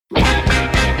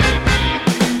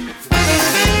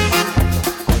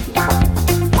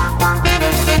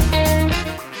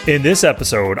In this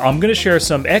episode, I'm going to share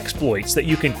some exploits that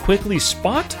you can quickly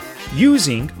spot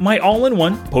using my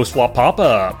all-in-one post-flop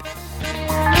pop-up.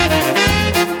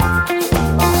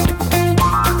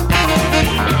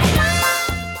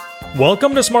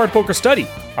 Welcome to Smart Poker Study.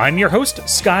 I'm your host,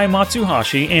 Sky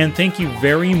Matsuhashi, and thank you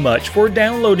very much for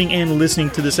downloading and listening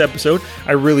to this episode.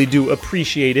 I really do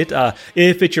appreciate it.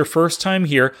 If it's your first time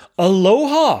here,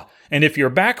 aloha! And if you're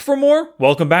back for more,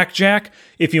 welcome back, Jack.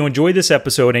 If you enjoy this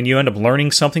episode and you end up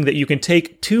learning something that you can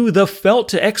take to the felt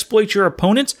to exploit your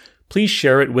opponents, please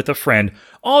share it with a friend.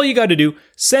 All you got to do,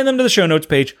 send them to the show notes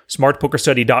page,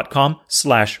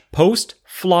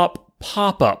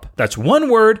 smartpokerstudy.com/postflopppopup. That's one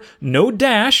word, no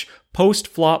dash,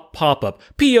 postflop popup.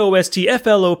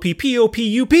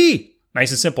 POSTFLOPPOPUP.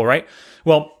 Nice and simple, right?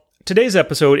 Well, today's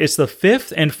episode is the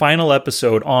fifth and final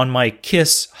episode on my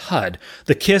KISS HUD.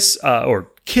 The KISS,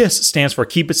 KISS stands for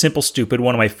Keep It Simple Stupid,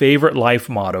 one of my favorite life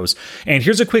mottos. And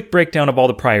here's a quick breakdown of all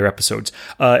the prior episodes.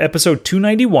 Episode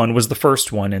 291 was the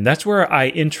first one, and that's where I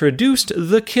introduced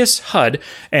the KISS HUD,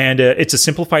 and it's a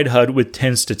simplified HUD with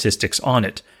 10 statistics on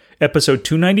it. Episode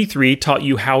 293 taught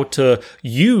you how to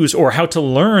use or how to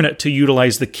learn to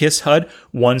utilize the KISS HUD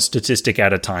one statistic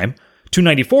at a time.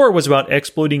 294 was about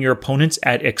exploiting your opponents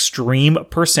at extreme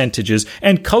percentages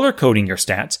and color coding your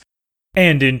stats.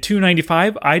 And in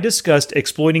 295, I discussed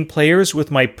exploiting players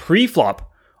with my pre-flop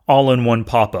all-in-one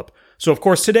pop-up. So of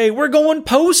course today we're going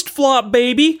post-flop,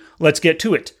 baby. Let's get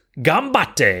to it.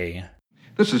 Gambate!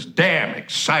 This is damn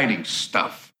exciting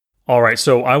stuff. Alright,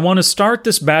 so I want to start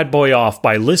this bad boy off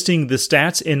by listing the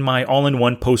stats in my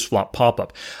all-in-one post-flop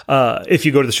pop-up. If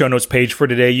you go to the show notes page for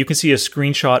today, you can see a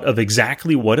screenshot of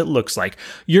exactly what it looks like.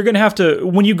 You're going to have to,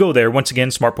 when you go there, once again,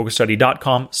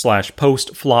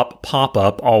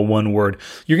 smartpokerstudy.com/postflopppopup, all one word,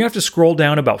 you're going to have to scroll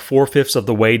down about 4/5 of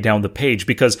the way down the page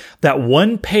because that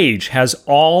one page has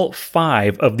all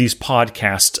 5 of these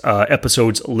podcast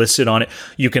episodes listed on it.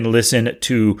 You can listen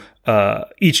to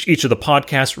each of the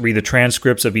podcasts, read the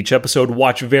transcripts of each episode,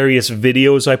 watch various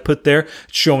videos I put there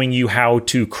showing you how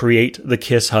to create the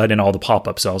KISS HUD and all the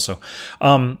pop-ups also.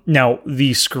 Now,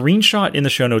 the screenshot in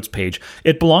the show notes page,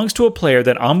 it belongs to a player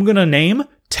that I'm going to name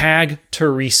Tag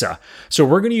Teresa. So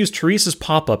we're going to use Teresa's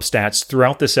pop-up stats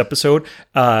throughout this episode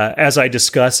as I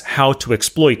discuss how to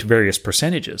exploit various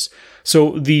percentages.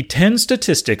 So the 10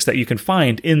 statistics that you can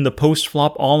find in the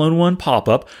post-flop all-in-one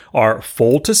pop-up are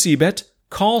fold to c-bet,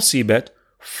 call c-bet,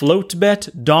 float bet,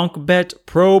 donk bet,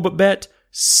 probe bet,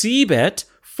 c-bet,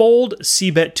 fold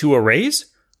c-bet to a raise,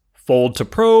 fold to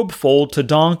probe, fold to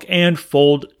donk, and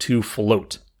fold to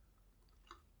float.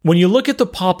 When you look at the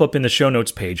pop-up in the show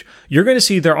notes page, you're going to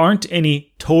see there aren't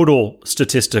any total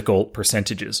statistical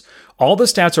percentages. All the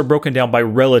stats are broken down by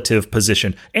relative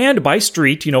position and by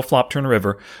street, flop, turn,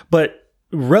 river, but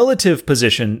relative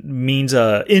position means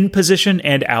in position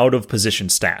and out of position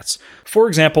stats. For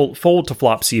example, fold to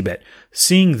flop c-bet.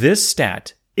 Seeing this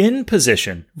stat in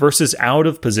position versus out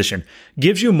of position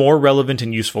gives you more relevant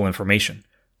and useful information.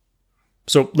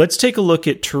 So let's take a look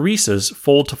at Teresa's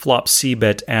fold to flop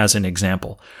c-bet as an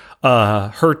example.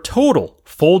 Her total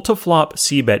fold to flop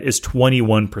c-bet is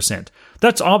 21%.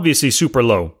 That's obviously super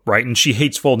low, right? And she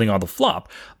hates folding on the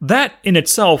flop. That in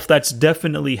itself, that's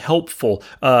definitely helpful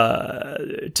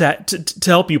to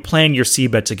help you plan your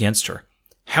c-bets against her.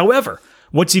 However,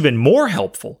 what's even more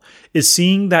helpful is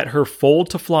seeing that her fold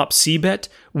to flop c-bet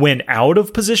when out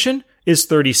of position is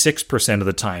 36% of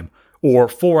the time, or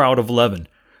 4 out of 11.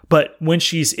 But when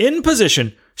she's in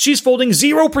position, she's folding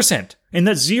 0%, and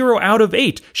that's 0 out of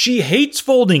 8. She hates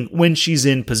folding when she's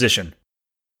in position.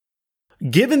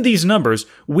 Given these numbers,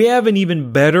 we have an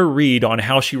even better read on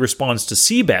how she responds to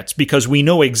c-bets because we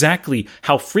know exactly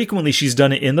how frequently she's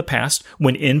done it in the past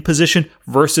when in position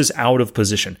versus out of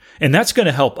position. And that's going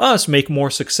to help us make more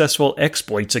successful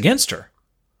exploits against her.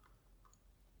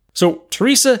 So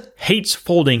Teresa hates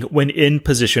folding when in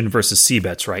position versus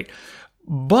c-bets, right?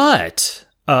 But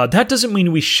that doesn't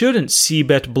mean we shouldn't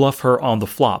c-bet bluff her on the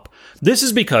flop. This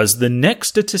is because the next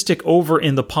statistic over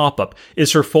in the pop-up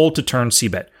is her fold to turn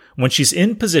c-bet. When she's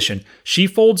in position, she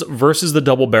folds versus the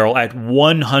double barrel at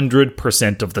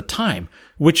 100% of the time,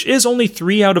 which is only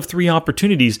 3 out of 3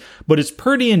 opportunities, but it's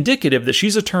pretty indicative that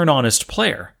she's a turn-honest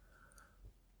player.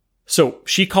 So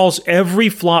she calls every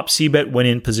flop c-bet when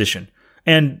in position,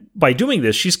 and by doing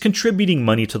this, she's contributing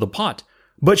money to the pot,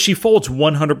 but she folds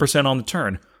 100% on the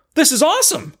turn. This is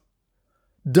awesome!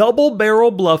 Double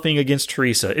barrel bluffing against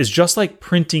Teresa is just like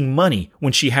printing money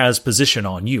when she has position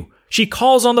on you. She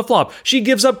calls on the flop. She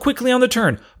gives up quickly on the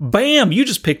turn. Bam! You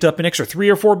just picked up an extra 3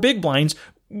 or 4 big blinds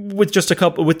with just a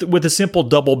couple with a simple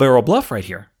double barrel bluff right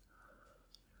here.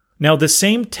 Now, the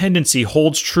same tendency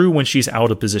holds true when she's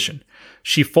out of position.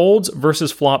 She folds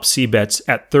versus flop c-bets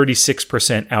at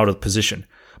 36% out of position.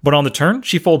 But on the turn,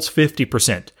 she folds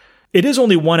 50%. It is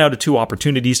only 1 out of 2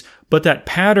 opportunities, but that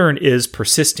pattern is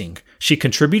persisting. She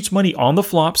contributes money on the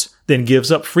flops, then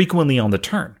gives up frequently on the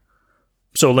turn.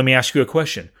 So let me ask you a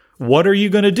question. What are you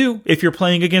going to do if you're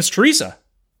playing against Teresa?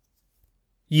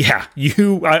 Yeah,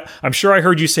 I'm sure I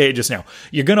heard you say it just now.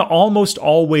 You're going to almost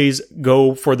always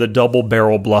go for the double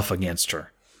barrel bluff against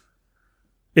her.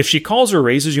 If she calls or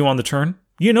raises you on the turn,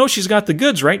 you know she's got the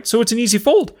goods, right? So it's an easy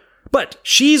fold. But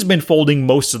she's been folding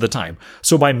most of the time.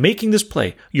 So by making this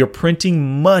play, you're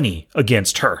printing money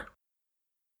against her.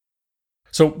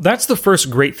 So that's the first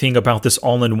great thing about this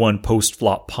all-in-one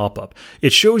post-flop pop-up.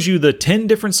 It shows you the 10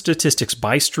 different statistics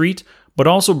by street, but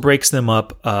also breaks them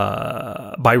up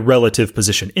by relative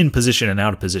position, in position and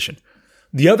out of position.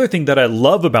 The other thing that I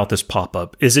love about this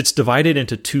pop-up is it's divided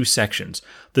into 2 sections.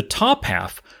 The top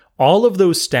half, all of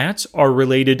those stats are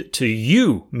related to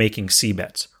you making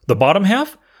c-bets. The bottom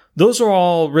half, those are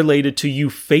all related to you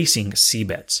facing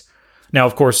c-bets. Now,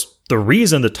 of course, the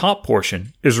reason the top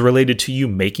portion is related to you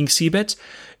making c-bets,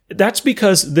 that's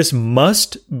because this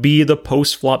must be the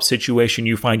post-flop situation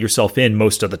you find yourself in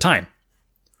most of the time.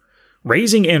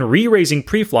 Raising and re-raising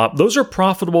pre-flop, those are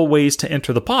profitable ways to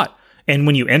enter the pot. And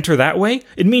when you enter that way,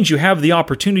 it means you have the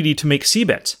opportunity to make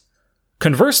c-bets.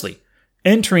 Conversely,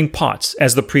 entering pots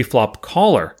as the pre-flop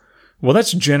caller, well,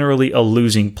 that's generally a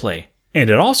losing play. And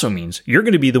it also means you're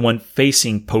going to be the one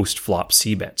facing post-flop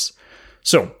c-bets.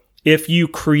 So, if you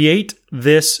create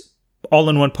this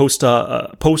all-in-one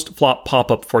post-flop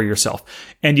pop-up for yourself,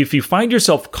 and if you find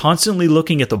yourself constantly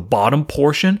looking at the bottom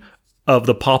portion of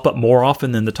the pop-up more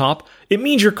often than the top, it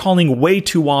means you're calling way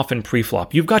too often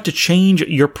pre-flop. You've got to change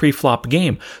your pre-flop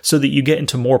game so that you get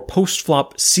into more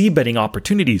post-flop c-betting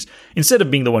opportunities instead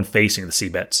of being the one facing the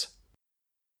c-bets.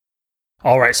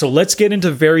 All right, so let's get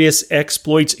into various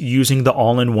exploits using the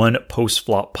all-in-one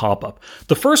post-flop pop-up.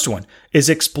 The first one is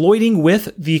exploiting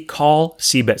with the call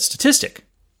c-bet statistic.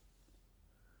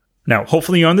 Now,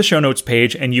 hopefully you're on the show notes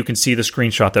page and you can see the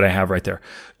screenshot that I have right there.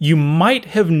 You might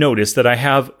have noticed that I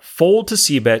have fold to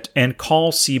c-bet and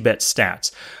call c-bet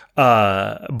stats,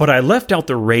 but I left out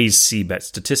the raise c-bet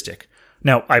statistic.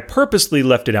 Now, I purposely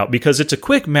left it out because it's a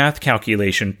quick math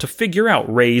calculation to figure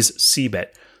out raise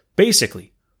c-bet.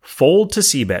 Basically, fold to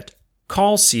c-bet,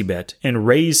 call c-bet, and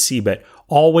raise c-bet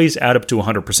always add up to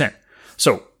 100%.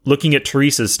 So, looking at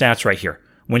Teresa's stats right here,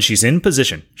 when she's in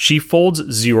position, she folds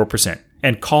 0%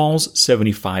 and calls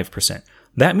 75%.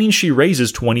 That means she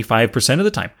raises 25% of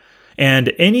the time.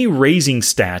 And any raising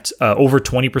stat over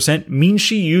 20% means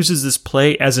she uses this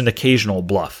play as an occasional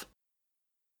bluff.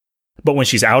 But when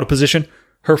she's out of position,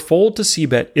 her fold to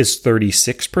c-bet is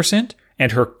 36%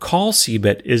 and her call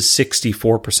c-bet is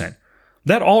 64%.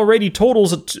 That already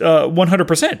totals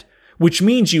 100%, which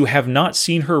means you have not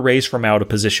seen her raise from out of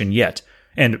position yet.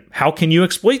 And how can you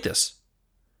exploit this?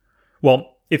 Well,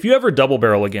 if you ever double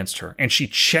barrel against her and she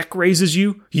check raises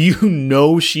you, you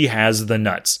know she has the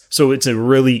nuts. So it's a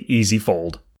really easy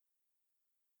fold.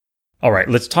 All right,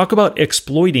 let's talk about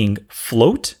exploiting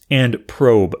float and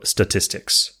probe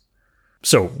statistics.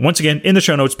 So once again, in the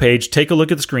show notes page, take a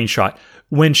look at the screenshot.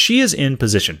 When she is in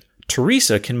position,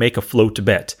 Teresa can make a float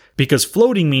bet because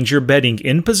floating means you're betting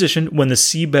in position when the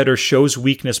c-better shows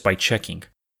weakness by checking.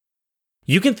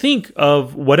 You can think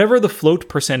of whatever the float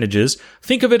percentage is,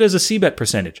 think of it as a c-bet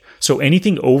percentage. So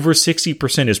anything over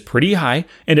 60% is pretty high,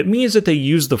 and it means that they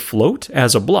use the float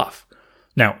as a bluff.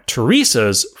 Now,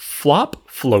 Teresa's flop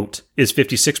float is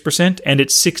 56%, and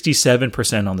it's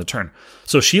 67% on the turn.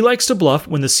 So she likes to bluff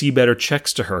when the c-better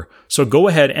checks to her, so go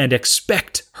ahead and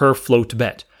expect her float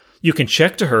bet. You can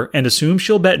check to her and assume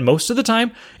she'll bet most of the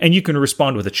time, and you can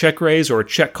respond with a check raise or a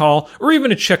check call or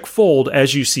even a check fold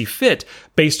as you see fit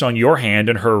based on your hand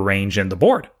and her range and the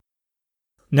board.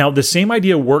 Now, the same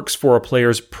idea works for a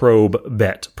player's probe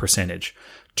bet percentage.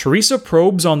 Teresa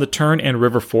probes on the turn and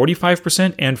river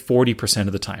 45% and 40%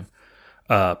 of the time.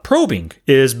 Probing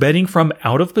is betting from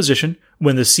out of position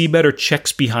when the c-better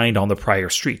checks behind on the prior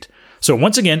street. So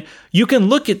once again, you can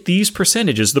look at these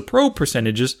percentages, the probe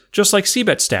percentages, just like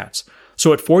c-bet stats.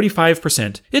 So at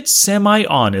 45%, it's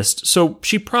semi-honest, so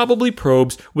she probably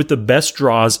probes with the best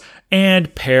draws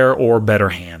and pair or better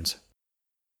hands.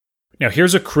 Now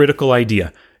here's a critical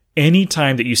idea.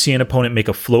 Anytime that you see an opponent make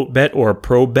a float bet or a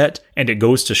probe bet and it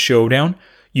goes to showdown,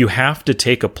 you have to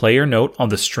take a player note on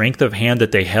the strength of hand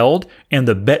that they held and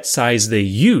the bet size they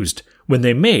used when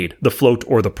they made the float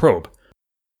or the probe.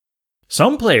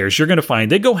 Some players you're going to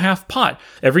find they go half pot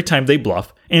every time they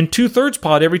bluff and 2/3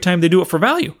 pot every time they do it for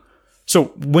value. So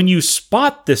when you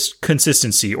spot this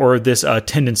consistency or this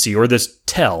tendency or this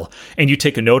tell, and you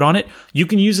take a note on it, you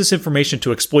can use this information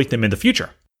to exploit them in the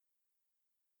future.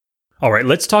 All right,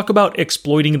 let's talk about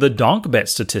exploiting the donk bet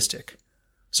statistic.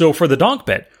 So for the donk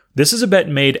bet, this is a bet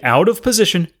made out of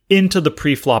position into the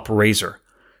pre-flop raiser.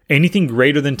 Anything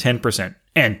greater than 10%,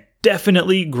 and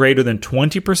definitely greater than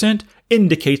 20%,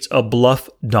 indicates a bluff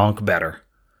donk better.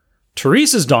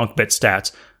 Teresa's donk bet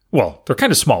stats, well, they're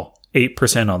kind of small.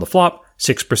 8% on the flop,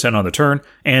 6% on the turn,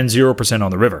 and 0% on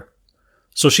the river.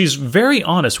 So she's very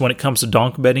honest when it comes to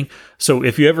donk betting. So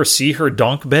if you ever see her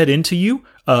donk bet into you,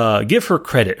 give her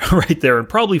credit right there and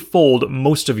probably fold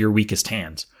most of your weakest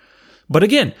hands. But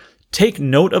again, take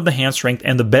note of the hand strength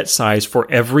and the bet size for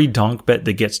every donk bet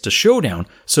that gets to showdown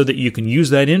so that you can use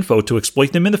that info to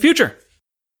exploit them in the future.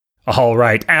 All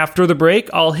right, after the break,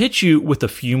 I'll hit you with a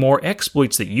few more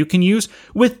exploits that you can use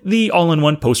with the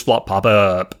all-in-one post-flop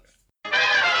pop-up.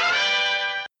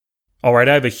 All right,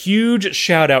 I have a huge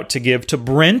shout out to give to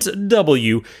Brent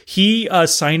W. He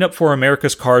signed up for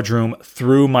America's Card Room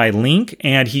through my link,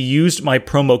 and he used my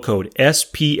promo code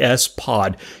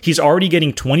SPSPOD. He's already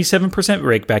getting 27%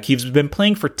 rakeback. He's been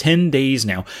playing for 10 days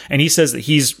now, and he says that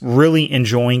he's really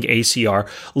enjoying ACR,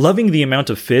 loving the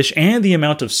amount of fish and the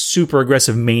amount of super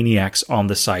aggressive maniacs on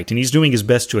the site, and he's doing his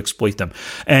best to exploit them.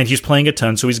 And he's playing a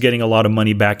ton, so he's getting a lot of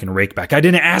money back in rakeback. I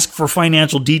didn't ask for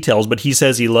financial details, but he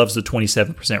says he loves the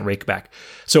 27% rakeback.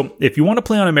 So if you want to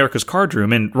play on America's Card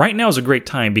Room, and right now is a great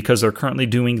time because they're currently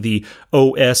doing the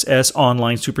OSS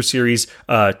Online Super Series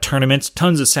tournaments,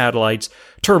 tons of satellites,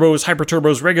 turbos, hyper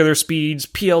turbos, regular speeds,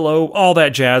 PLO, all that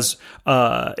jazz.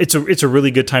 It's a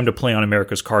really good time to play on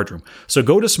America's Card Room. So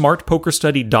go to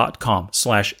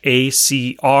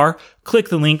smartpokerstudy.com/ACR, click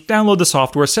the link, download the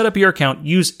software, set up your account,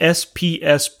 use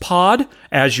SPSPOD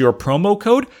as your promo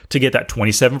code to get that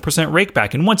 27% rake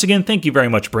back. And once again, thank you very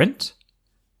much, Brent.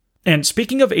 And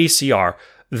speaking of ACR,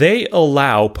 they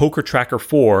allow Poker Tracker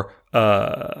 4,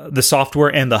 the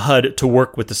software and the HUD to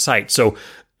work with the site. So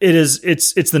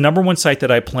it's the number one site that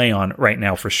I play on right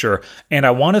now for sure. And I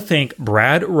want to thank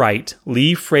Brad Wright,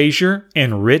 Lee Frazier,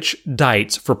 and Rich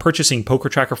Deitz for purchasing Poker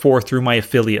Tracker 4 through my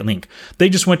affiliate link. They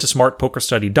just went to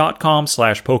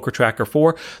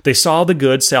smartpokerstudy.com/PokerTracker4. They saw the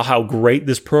goods, saw how great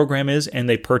this program is, and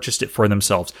they purchased it for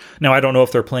themselves. Now, I don't know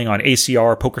if they're playing on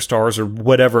ACR, PokerStars, or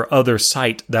whatever other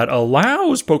site that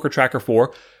allows Poker Tracker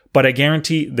 4, but I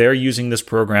guarantee they're using this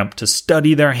program to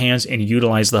study their hands and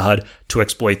utilize the HUD to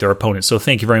exploit their opponents. So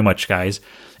thank you very much, guys.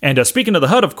 And speaking of the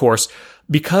HUD, of course,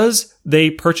 because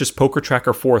they purchased Poker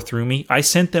Tracker 4 through me, I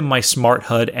sent them my Smart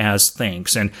HUD as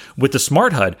thanks. And with the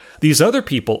Smart HUD, these other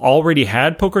people already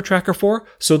had Poker Tracker 4,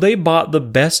 so they bought the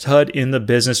best HUD in the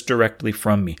business directly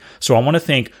from me. So I want to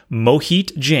thank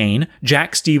Mohit Jain,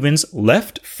 Jack Stevens,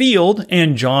 Left Field,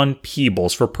 and John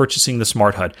Peebles for purchasing the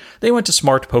Smart HUD. They went to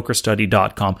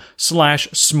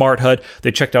smartpokerstudy.com/SmartHUD.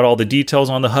 They checked out all the details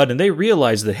on the HUD, and they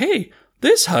realized that, hey,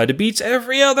 this HUD beats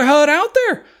every other HUD out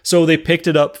there. So they picked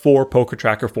it up for Poker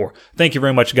Tracker 4. Thank you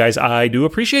very much, guys. I do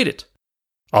appreciate it.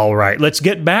 All right, let's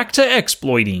get back to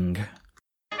exploiting.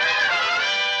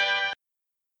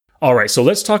 All right, so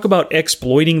let's talk about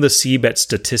exploiting the C-bet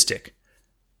statistic.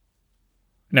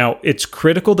 Now, it's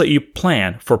critical that you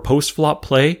plan for post-flop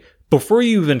play before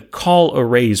you even call a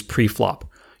raise pre-flop.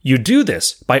 You do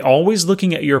this by always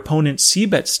looking at your opponent's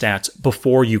C-bet stats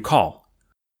before you call.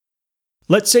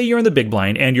 Let's say you're in the big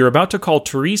blind and you're about to call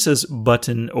Teresa's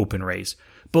button open raise.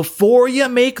 Before you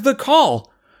make the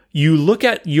call, you look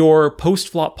at your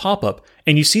post-flop pop-up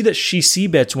and you see that she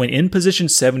C-bets when in position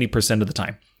 70% of the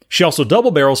time. She also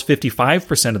double barrels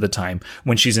 55% of the time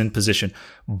when she's in position,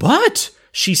 but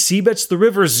she C-bets the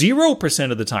river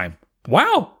 0% of the time.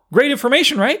 Wow, great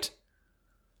information, right?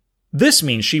 This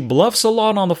means she bluffs a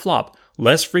lot on the flop,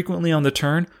 less frequently on the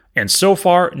turn, and so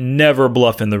far never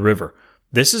bluff in the river.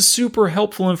 This is super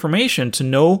helpful information to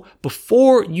know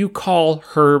before you call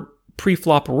her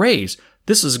pre-flop raise.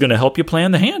 This is going to help you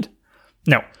plan the hand.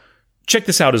 Now, check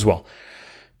this out as well.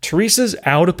 Teresa's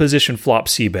out of position flop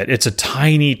C-bet. It's a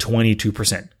tiny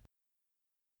 22%.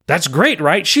 That's great,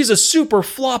 right? She's a super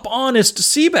flop honest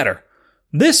C-better.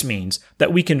 This means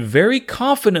that we can very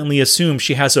confidently assume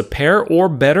she has a pair or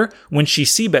better when she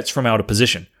C-bets from out of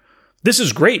position. This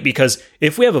is great because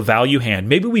if we have a value hand,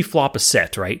 maybe we flop a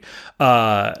set, right?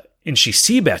 And she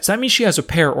C-bets. That means she has a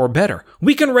pair or better.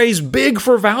 We can raise big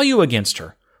for value against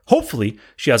her. Hopefully,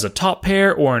 she has a top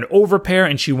pair or an over pair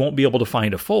and she won't be able to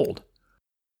find a fold.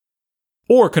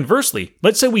 Or conversely,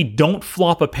 let's say we don't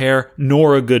flop a pair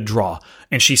nor a good draw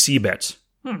and she C-bets.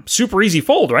 Super easy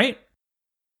fold, right?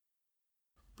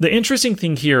 The interesting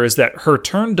thing here is that her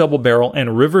turn double barrel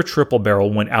and river triple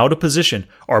barrel when out of position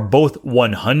are both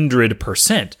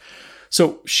 100%.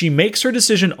 So she makes her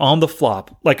decision on the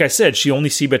flop. Like I said, she only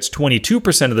c-bets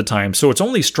 22% of the time, so it's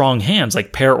only strong hands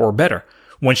like pair or better.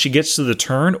 When she gets to the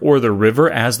turn or the river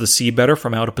as the c-better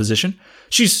from out of position,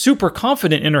 she's super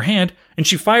confident in her hand and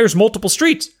she fires multiple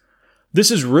streets.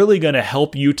 This is really going to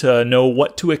help you to know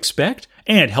what to expect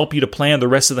and help you to plan the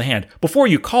rest of the hand before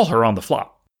you call her on the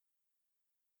flop.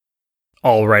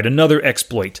 All right, another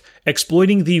exploit.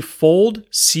 Exploiting the fold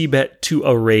c-bet to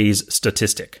a raise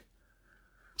statistic.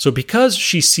 So because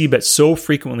she c-bets so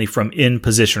frequently from in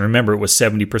position, remember it was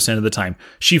 70% of the time,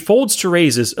 she folds to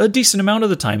raises a decent amount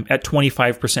of the time at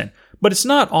 25%, but it's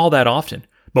not all that often.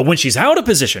 But when she's out of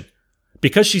position,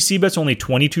 because she c-bets only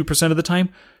 22% of the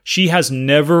time, she has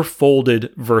never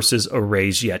folded versus a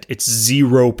raise yet. It's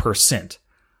 0%.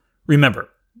 Remember,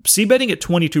 c-betting at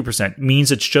 22%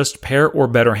 means it's just pair or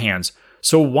better hands,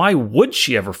 so why would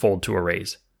she ever fold to a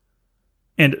raise?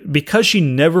 And because she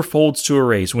never folds to a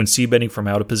raise when c-betting from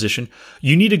out of position,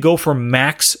 you need to go for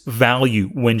max value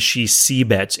when she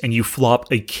c-bets and you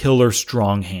flop a killer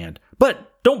strong hand.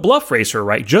 But don't bluff raise her,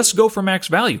 right? Just go for max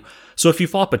value. So if you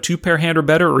flop a 2-pair hand or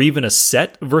better, or even a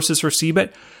set versus her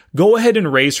c-bet, go ahead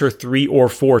and raise her 3 or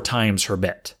 4 times her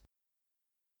bet.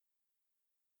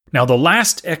 Now the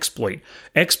last exploit,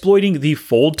 exploiting the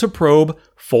fold to probe,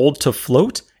 fold to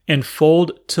float, and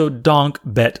fold to donk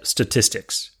bet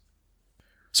statistics.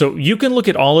 So you can look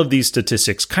at all of these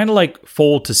statistics kind of like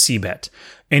fold to c-bet.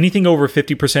 Anything over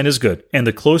 50% is good, and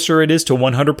the closer it is to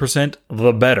 100%,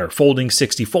 the better. Folding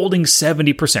 60, folding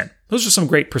 70%. Those are some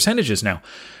great percentages now.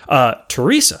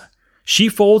 Teresa, she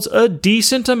folds a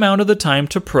decent amount of the time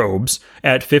to probes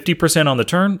at 50% on the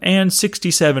turn and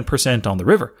 67% on the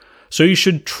river. So you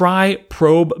should try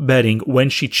probe betting when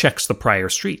she checks the prior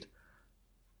street.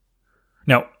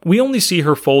 Now, we only see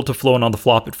her fold to float on the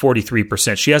flop at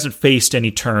 43%. She hasn't faced any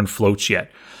turn floats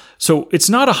yet. So it's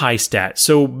not a high stat,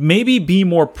 so maybe be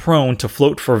more prone to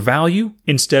float for value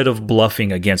instead of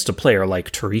bluffing against a player like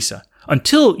Teresa.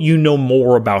 Until you know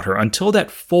more about her, until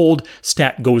that fold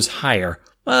stat goes higher,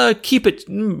 keep it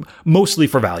mostly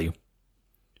for value.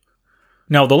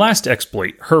 Now, the last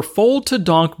exploit, her fold to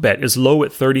donk bet is low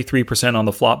at 33% on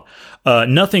the flop,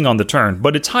 nothing on the turn,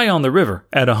 but it's high on the river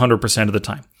at 100% of the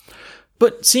time.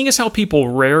 But seeing as how people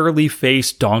rarely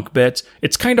face donk bets,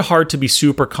 it's kind of hard to be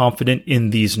super confident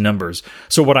in these numbers.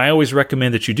 So what I always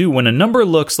recommend that you do, when a number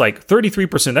looks like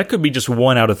 33%, that could be just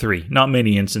 1 out of 3, not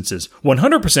many instances.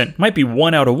 100% might be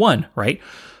 1 out of 1, right?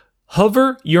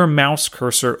 Hover your mouse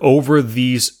cursor over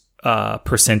these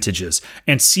percentages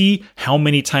and see how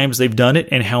many times they've done it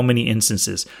and how many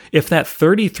instances. If that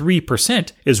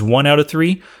 33% is 1 out of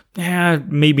 3,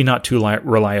 maybe not too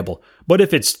reliable. But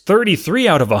if it's 33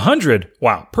 out of 100,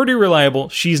 wow, pretty reliable.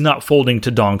 She's not folding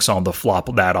to donks on the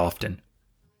flop that often.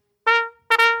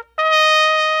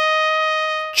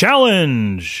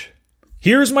 Challenge!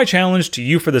 Here's my challenge to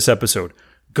you for this episode.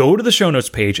 Go to the show notes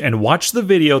page and watch the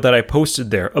video that I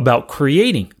posted there about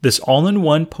creating this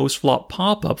all-in-one post-flop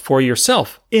pop-up for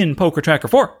yourself in Poker Tracker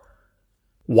 4.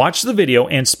 Watch the video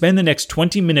and spend the next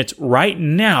 20 minutes right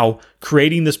now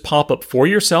creating this pop-up for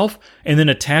yourself and then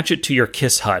attach it to your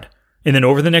KISS HUD. And then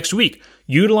over the next week,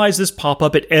 utilize this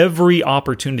pop-up at every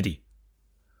opportunity.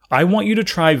 I want you to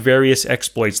try various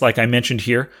exploits like I mentioned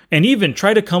here, and even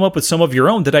try to come up with some of your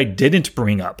own that I didn't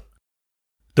bring up.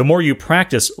 The more you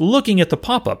practice looking at the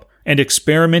pop-up and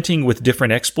experimenting with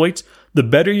different exploits, the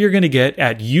better you're going to get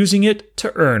at using it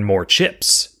to earn more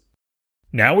chips.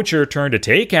 Now it's your turn to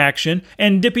take action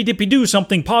and dippy-do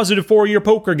something positive for your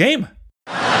poker game.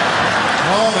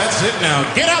 Oh, that's it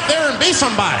now. Get out there and be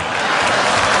somebody.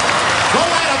 Go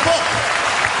write a book.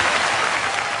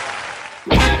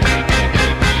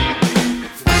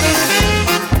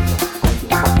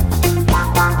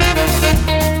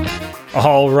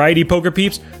 Alrighty, poker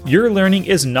peeps, your learning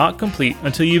is not complete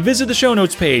until you visit the show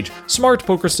notes page,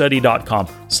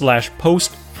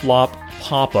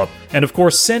 smartpokerstudy.com/postfloppop-up. And of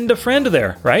course, send a friend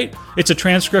there, right? It's a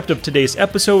transcript of today's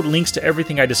episode, links to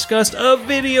everything I discussed, a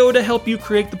video to help you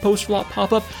create the post-flop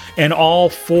pop-up, and all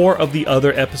 4 of the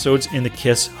other episodes in the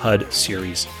KISS HUD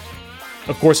series.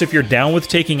 Of course, if you're down with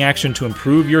taking action to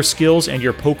improve your skills and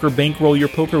your poker bankroll, your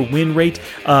poker win rate,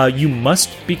 you must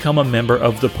become a member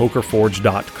of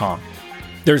thepokerforge.com.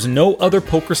 There's no other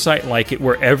poker site like it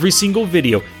where every single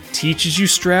video teaches you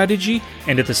strategy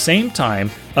and at the same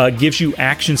time gives you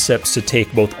action steps to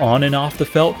take both on and off the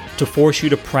felt to force you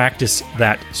to practice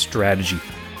that strategy.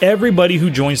 Everybody who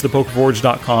joins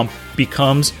thepokerforge.com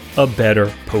becomes a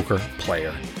better poker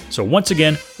player. So once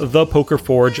again,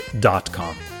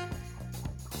 thepokerforge.com.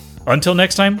 Until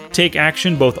next time, take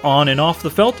action both on and off the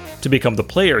felt to become the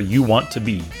player you want to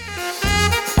be.